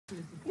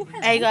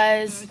Hey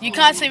guys, you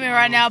can't see me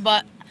right now,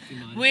 but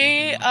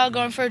we are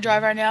going for a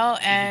drive right now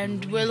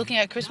and we're looking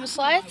at Christmas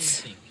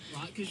lights.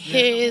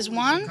 Here's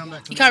one.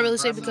 You can't really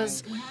see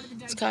because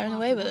it's car in the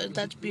way, but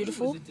that's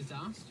beautiful.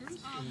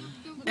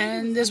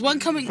 And there's one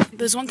coming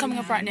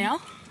up right now.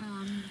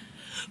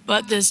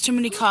 But there's too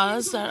many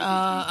cars that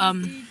are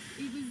on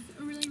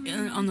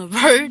the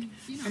road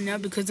and now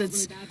because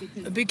it's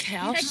a big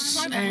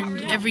house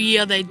and every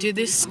year they do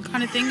this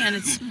kind of thing and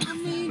it's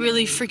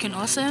really freaking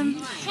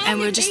awesome and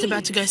we're just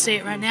about to go see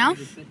it right now.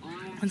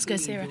 Let's go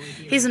see it.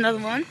 Here's another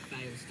one.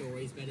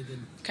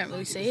 Can't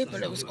really see it,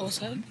 but it was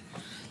awesome.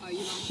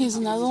 Here's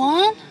another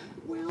one.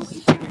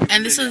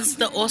 And this is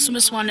the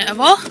awesomest one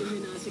ever.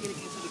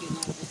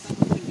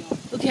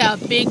 Look how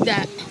big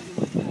that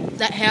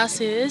house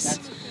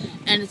is.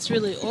 And it's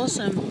really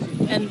awesome.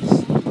 And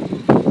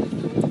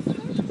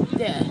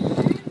yeah.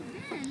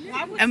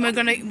 And we're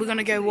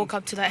gonna go walk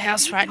up to that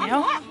house right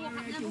now.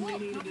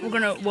 We're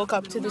gonna walk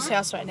up to this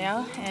house right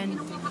now and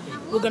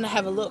we're gonna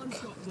have a look.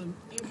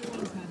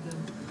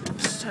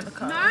 Just turn the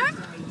car. No? You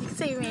can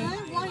see me.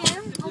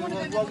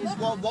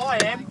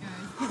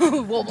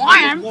 Why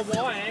am? Look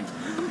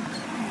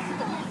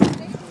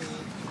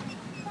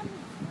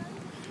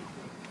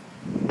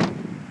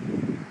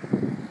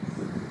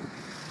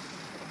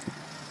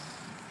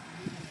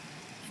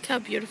how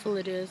beautiful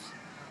it is.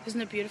 Isn't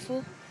it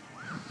beautiful?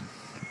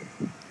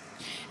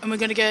 And we're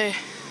gonna go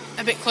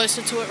a bit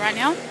closer to it right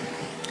now.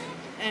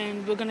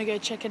 And we're gonna go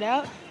check it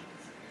out.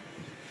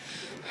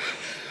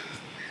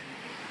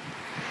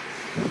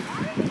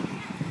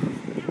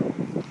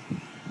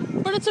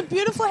 But it's a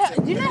beautiful house.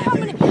 You know how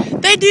many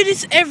they do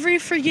this every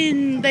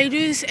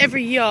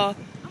year,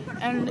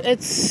 and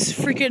it's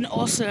freaking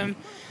awesome.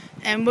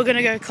 And we're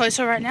gonna go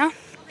closer right now.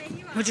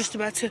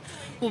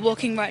 We're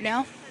walking right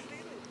now.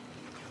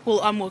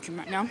 Well, I'm walking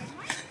right now,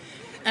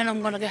 and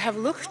I'm gonna go have a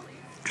look.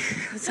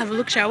 Let's have a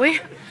look, shall we?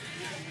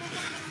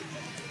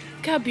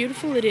 Look how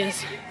beautiful it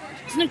is.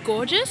 Isn't it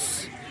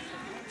gorgeous?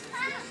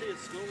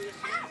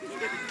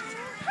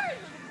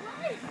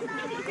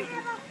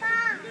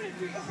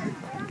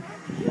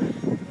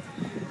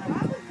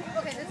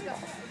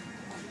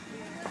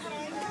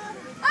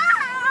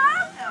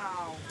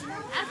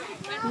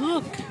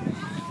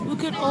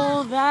 Look at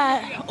all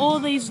that, all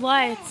these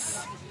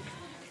lights.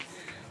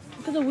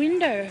 Look at the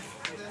window.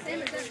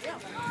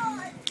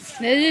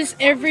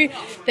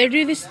 They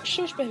do this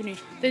shush baby.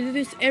 They do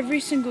this every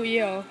single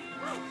year.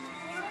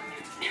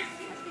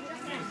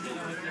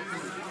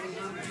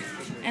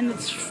 And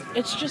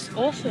it's just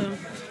awesome.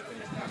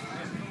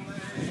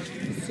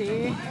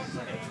 See?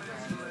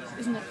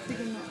 Isn't it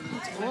freaking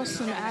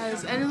awesome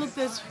as? And look,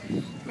 there's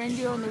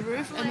reindeer on the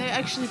roof and they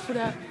actually put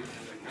out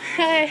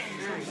hey.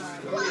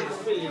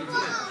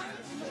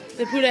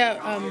 They put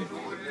out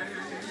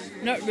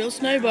not real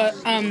snow, but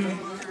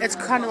it's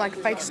kind of like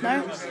fake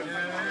snow.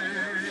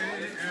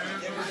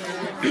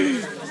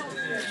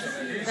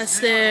 That's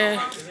their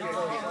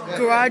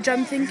garage,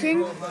 I'm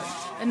thinking,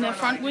 and their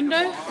front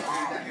window.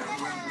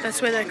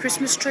 That's where their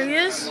Christmas tree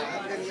is.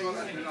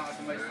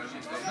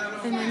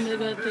 And then they've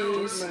got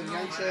these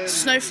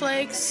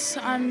snowflakes,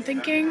 I'm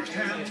thinking.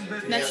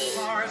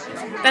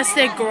 That's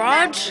their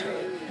garage.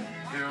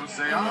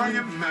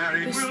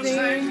 This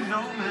thing.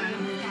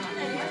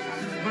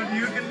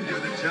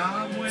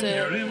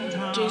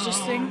 The Jesus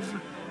thing.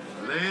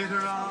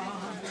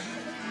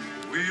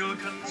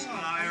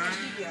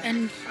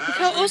 And look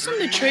how awesome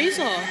the trees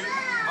are.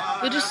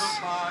 They just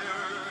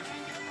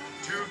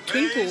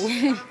twinkle.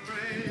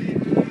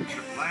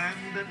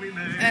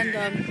 And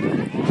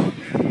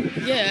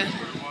yeah,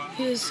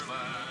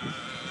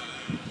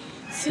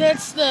 so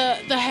that's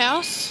the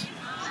house.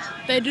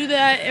 They do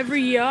that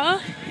every year,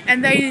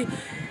 and they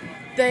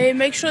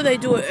make sure they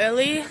do it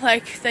early.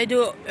 Like they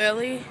do it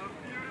early,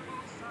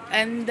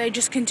 and they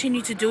just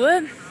continue to do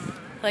it.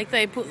 Like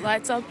they put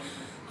lights up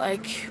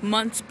like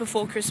months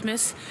before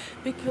Christmas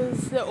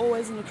because they're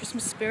always in the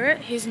Christmas spirit.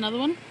 Here's another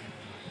one.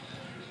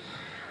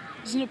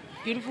 Isn't it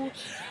beautiful?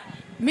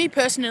 Me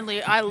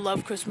personally, I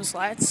love Christmas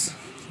lights.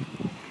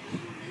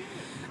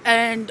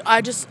 And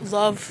I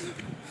love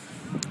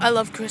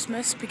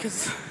Christmas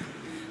because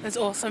it's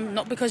awesome.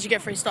 Not because you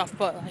get free stuff,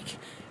 but like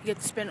you get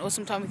to spend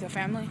awesome time with your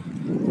family.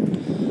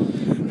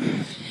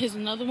 Here's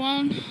another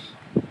one.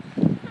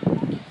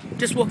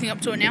 Just walking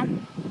up to it now.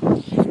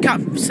 You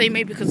can't see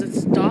me because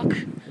it's dark.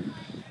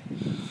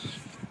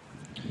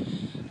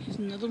 Here's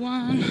another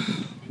one.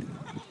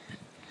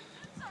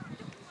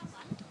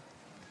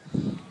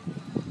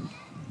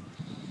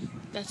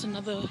 That's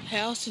another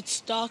house. It's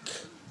dark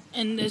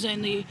and there's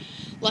only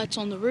lights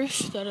on the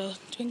roof that are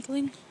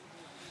twinkling.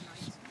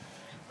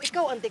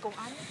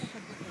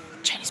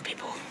 Chinese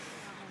people.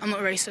 I'm not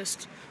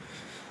racist.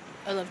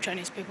 I love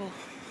Chinese people.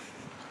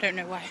 Don't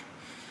know why,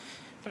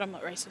 but I'm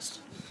not racist.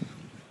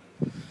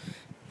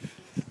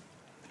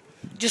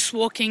 Just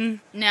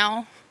walking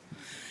now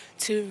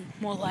to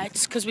more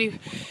lights because we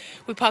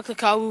parked the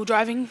car we were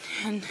driving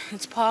and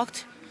it's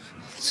parked.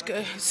 Let's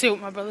go see what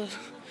my brother.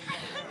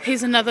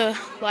 Here's another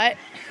light.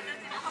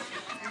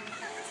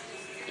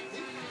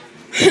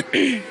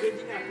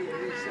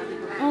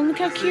 Oh, look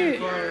how cute.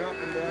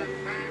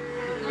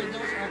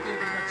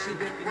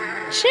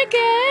 Check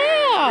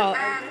it out.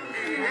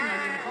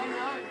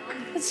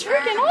 It's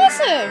freaking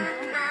awesome.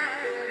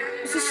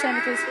 This is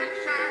Santa Claus.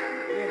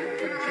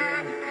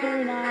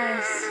 Very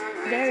nice.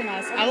 Very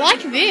nice. I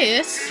like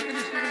this.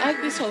 I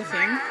like this whole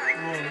thing.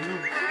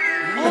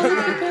 Oh,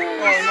 look at this.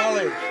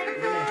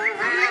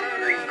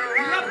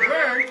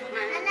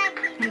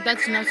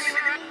 That's a nice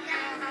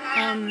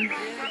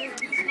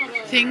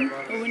thing,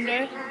 a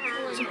window.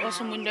 It's an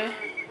awesome window.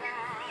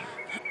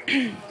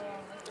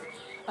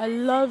 I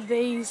love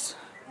these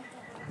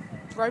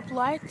rope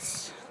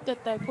lights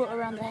that they put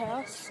around the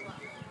house.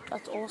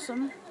 That's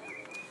awesome.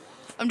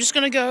 I'm just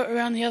gonna go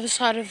around the other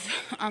side of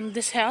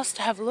this house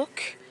to have a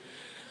look.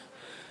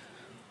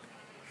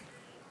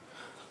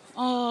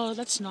 Oh,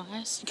 that's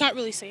nice. You can't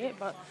really see it,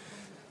 but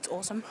it's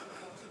awesome.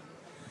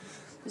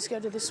 Let's go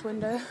to this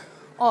window.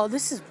 Oh,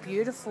 this is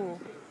beautiful.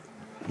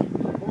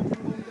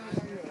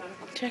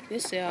 Check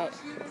this out.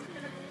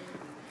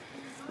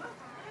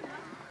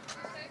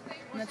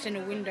 That's in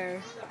a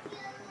window.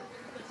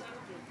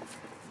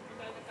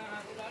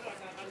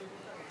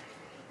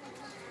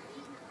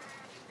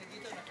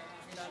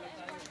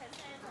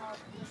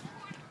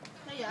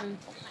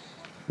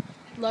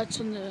 Lights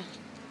on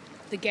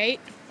the gate.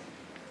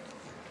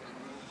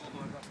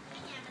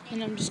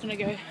 And I'm just gonna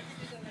go.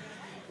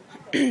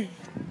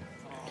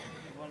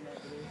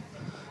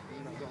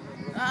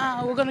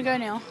 We're gonna go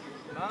now.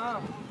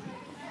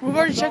 We've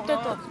already checked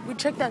out we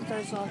checked out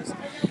those lights.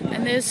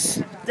 And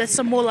there's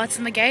some more lights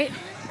on the gate.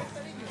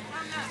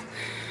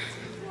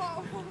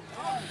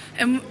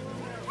 And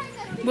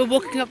we're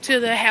walking up to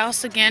the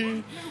house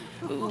again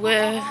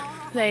where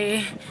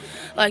they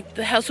like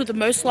the house with the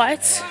most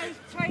lights.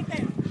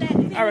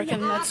 I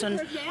reckon that's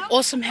an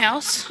awesome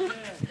house.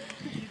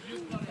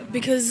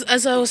 Because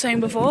as I was saying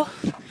before,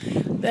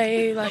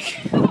 they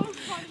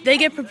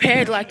get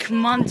prepared like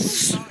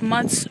months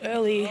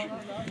early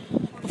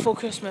before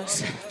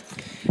Christmas,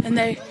 and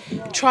they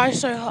try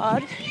so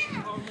hard,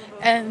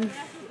 and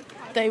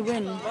they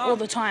win all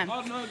the time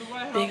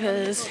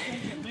because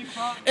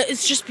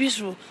it's just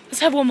beautiful. Let's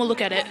have one more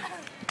look at it.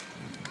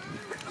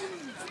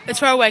 It's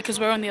far away because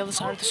we're on the other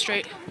side of the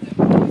street.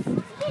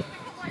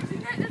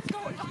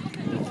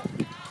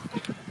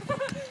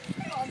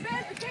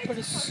 But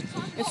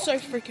it's so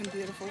freaking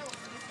beautiful.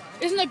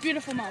 Isn't that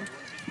beautiful, Mum?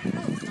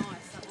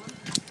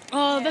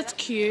 Oh, that's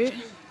cute.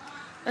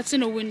 That's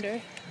in a window.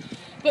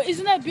 But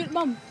isn't that beautiful,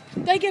 Mum?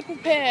 They get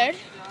prepared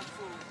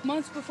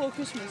months before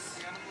Christmas,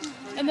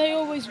 and they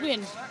always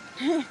win.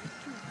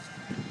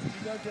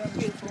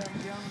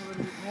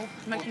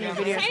 Making a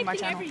video for my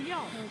channel.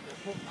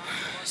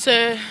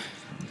 So,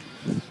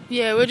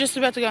 yeah, we're just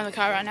about to go in the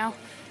car right now.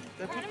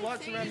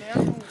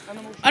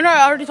 I know,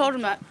 I already told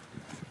him that.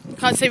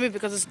 Can't see me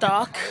because it's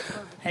dark.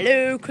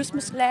 Hello,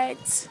 Christmas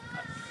lights.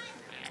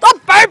 Stop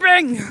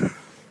burping!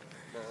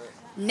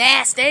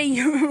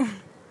 Nasty!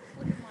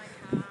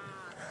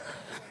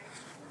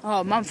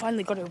 Oh, Mum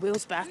finally got her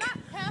wheels back.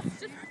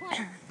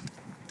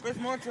 Where's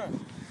my truck?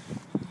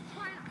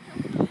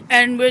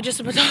 And we're just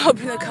about to hop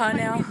in the car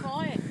now.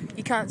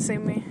 You can't see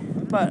me,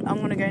 but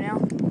I'm gonna go now.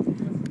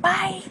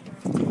 Bye!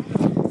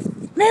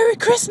 Merry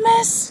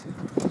Christmas!